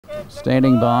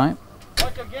standing by.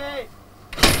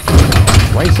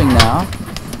 Racing now.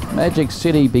 Magic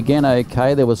City began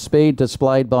okay. There was speed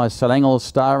displayed by Selangor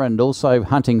Star, and also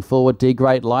hunting forward D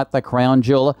Great Light, the Crown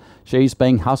Jewel. She's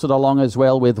being hustled along as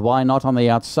well with Why Not on the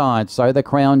outside. So the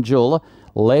Crown Jewel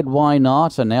led Why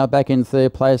Not, and now back in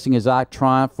third placing is Arc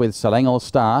Triumph with Selangor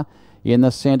Star. In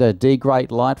the centre, D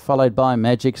Great Light, followed by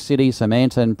Magic City,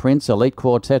 Samantha and Prince, Elite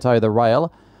Quartetto, the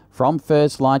rail. From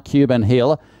first light, Cuban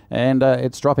Hill. And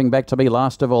it's dropping back to be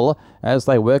last of all as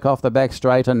they work off the back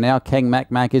straight. And now King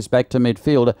Mac is back to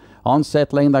midfield. On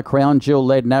settling, the Crown Jewel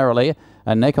led narrowly.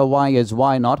 A neck away is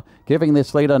Why Not, giving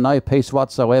this leader no peace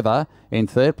whatsoever. In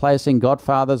third placing,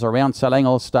 Godfathers around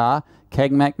Selangor Star.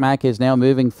 King Mac is now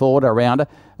moving forward around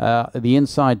the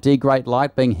inside. D Great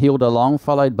Light being heeled along,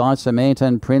 followed by Samantha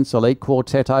and Prince, Elite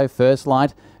Quartetto, first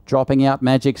light. Dropping out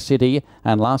Magic City,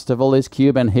 and last of all is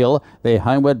Cuban Hill. They're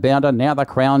homeward bounder. Now the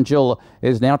Crown Jewel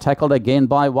is now tackled again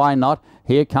by Why Not.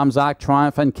 Here comes Arc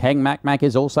Triumph, and King Mac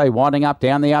is also winding up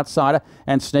down the outside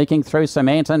and sneaking through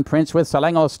Samantha and Prince with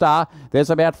Selangor Star.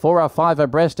 There's about 4 or 5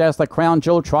 abreast as the Crown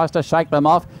Jewel tries to shake them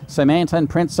off. Samantha and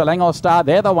Prince, Selangor Star,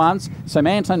 they're the ones.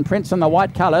 Samantha and Prince in the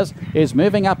white colours is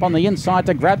moving up on the inside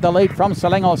to grab the lead from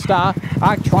Selangor Star.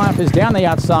 Arc Triumph is down the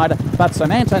outside, but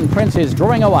Samantha and Prince is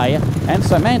drawing away, and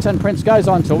Samantha and Prince goes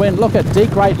on to win. Look at D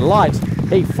Great Light.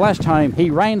 He flashed home. He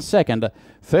reigned second.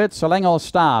 Third, Selangor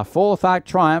Star. Fourth, Arc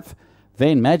Triumph.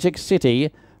 Then Magic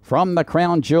City. From the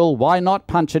Crown Jewel, Why Not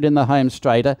punch it in the home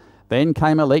straight. Then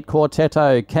came Elite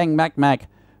Quartetto, King Mac.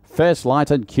 First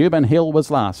lighted, Cuban Hill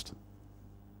was last.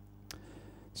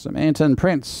 Samantha and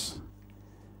Prince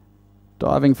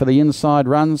diving for the inside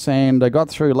runs and got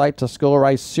through late to score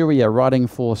race. Syria riding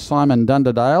for Simon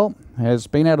Dunderdale. Has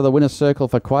been out of the winner's circle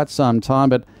for quite some time,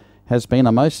 but has been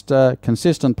a most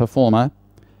consistent performer.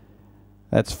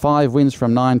 That's 5 wins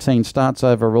from 19 starts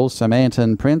overall, Samantha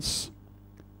and Prince.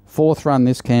 4th run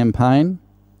this campaign.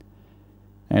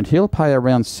 And he'll pay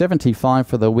around 75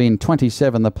 for the win.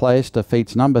 27 the place.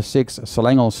 Defeats number 6,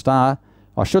 Selangor Star.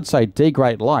 I should say D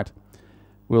Great Light.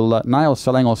 Will nail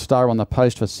Selangor Star on the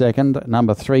post for second.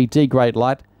 Number 3, D Great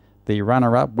Light. The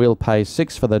runner-up will pay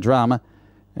 6 for the drum.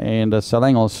 And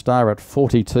Selangor Star at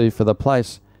 42 for the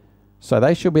place. So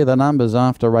they should be the numbers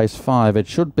after race 5. It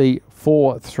should be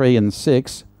 4, 3 and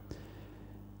 6.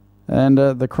 And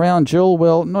the Crown Jewel,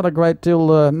 well, not a great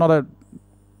deal, not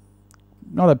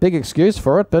a big excuse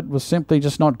for it, but was simply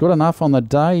just not good enough on the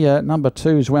day. Number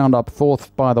 2's wound up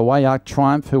 4th, by the way, Arc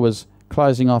Triumph, who was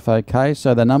closing off okay.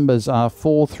 So the numbers are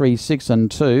 4, 3, 6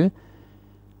 and 2.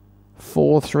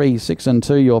 4, 3, 6 and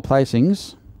 2 your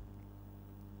placings.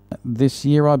 This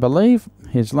year, I believe.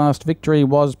 His last victory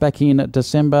was back in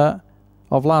December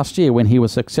of last year when he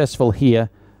was successful here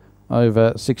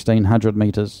over 1,600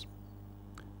 metres.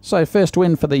 So first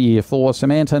win for the year for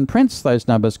Samantha and Prince. Those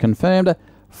numbers confirmed.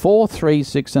 4, 3,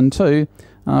 6 and 2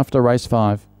 after race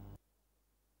 5.